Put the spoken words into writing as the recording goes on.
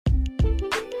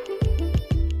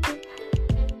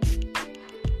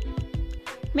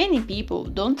Many people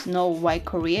don't know why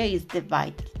Korea is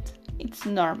divided. It's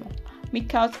normal,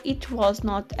 because it was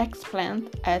not explained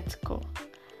at school.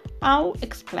 I'll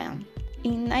explain.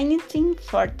 In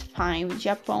 1945,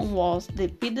 Japan was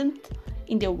defeated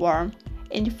in the war,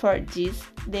 and for this,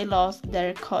 they lost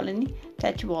their colony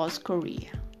that was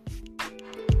Korea.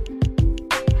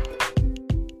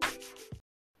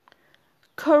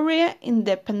 Korea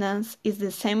independence is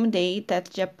the same day that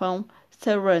Japan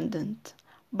surrendered,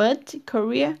 but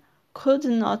Korea could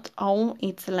not own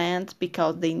its land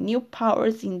because the new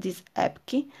powers in this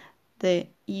epoch, the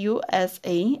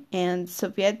USA and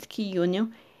Soviet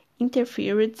Union,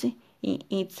 interfered in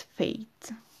its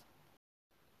fate.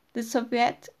 The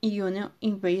Soviet Union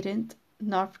invaded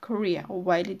North Korea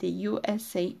while the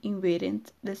USA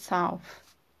invaded the South.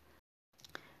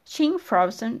 Shin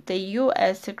Frozen, the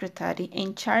U.S. Secretary,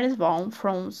 and Charles von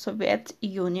from Soviet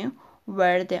Union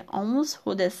were the ones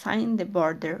who designed the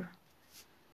border.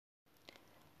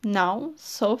 Now,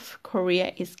 South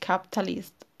Korea is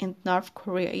capitalist and North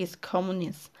Korea is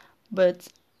communist, but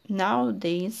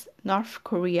nowadays North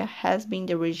Korea has been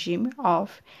the regime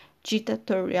of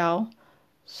dictatorial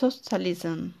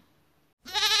socialism.